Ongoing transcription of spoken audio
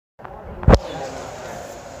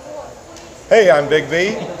Hey, I'm Big V.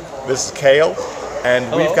 This is Cale, and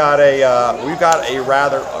Hello. we've got a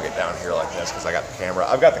rather. I'll get down here like this because I got the camera.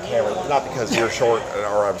 I've got the camera not because you're short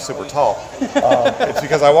or I'm super tall. It's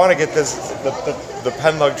because I want to get the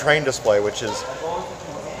pen lug train display, which is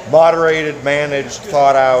moderated, managed,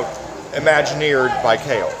 thought out, imagineered by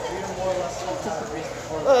Cale.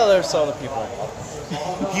 Well, there's other people.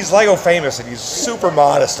 He's Lego famous and he's super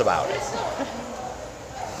modest about it.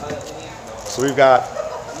 So we've got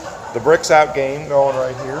the bricks out game going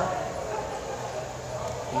right here.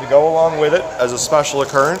 And to go along with it as a special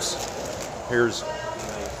occurrence, here's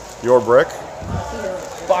your brick.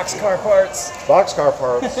 Boxcar parts. Boxcar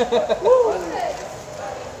parts.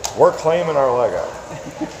 We're claiming our Lego.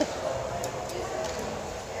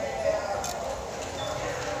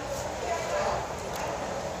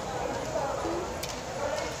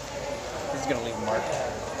 He's gonna leave a mark.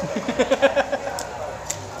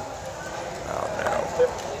 Oh no.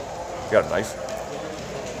 You got a knife?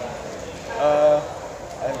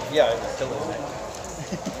 Yeah, I still lose it.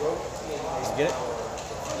 Did you get it?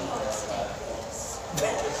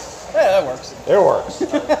 Yeah, that works. It works.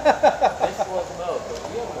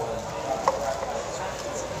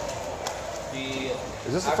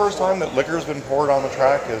 Is this the first time that liquor's been poured on the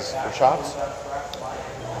track as for shots?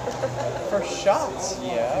 For shots?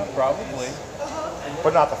 Yeah, probably.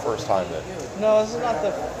 But not the first time that. No, this is not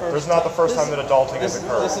the first. This is not the first time that adulting has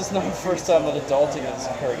occurred. This is not the first time that adulting has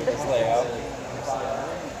occurred in this layout.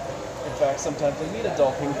 In fact, sometimes we need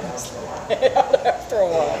adulting in this layout after a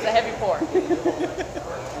while. It's a heavy pour.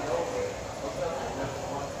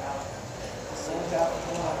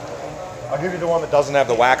 I'll give you the one that doesn't have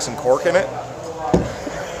the wax and cork in it.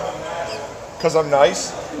 Because I'm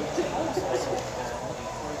nice.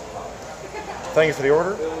 Thank you for the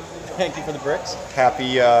order. Thank you for the bricks.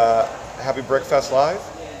 Happy Brickfest Live.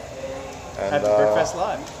 And, Happy Brickfest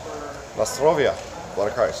Live. Nostrovia, Blood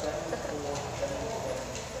of Christ.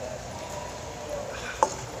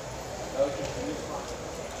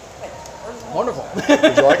 Wonderful.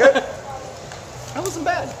 Did you like it? That wasn't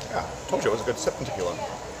bad. Yeah, told you it was a good sip from tequila.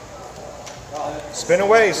 Spin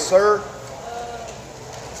away, sir.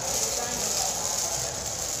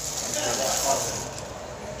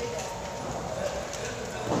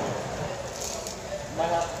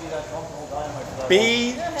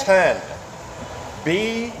 B10.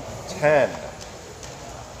 B10.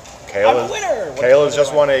 Cale has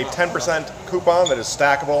just won a 10% coupon that is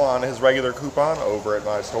stackable on his regular coupon over at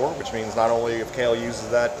my store, which means not only if Cale uses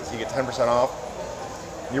that does he get 10% off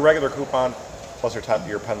your regular coupon plus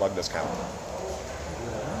your pen lug discount.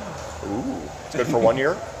 Ooh, it's good for 1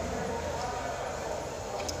 year.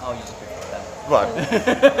 I'll use it for that.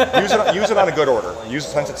 But use it on a good order.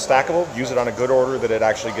 Since it's stackable, use it on a good order that it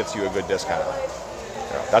actually gets you a good discount.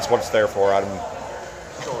 You know, that's what it's there for. I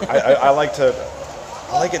like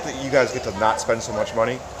it that you guys get to not spend so much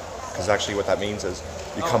money, because actually what that means is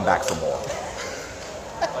you come back for more.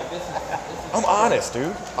 I'm honest,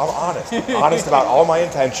 dude. I'm honest. Honest about all my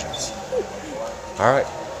intentions. All right.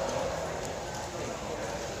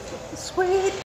 Sweet.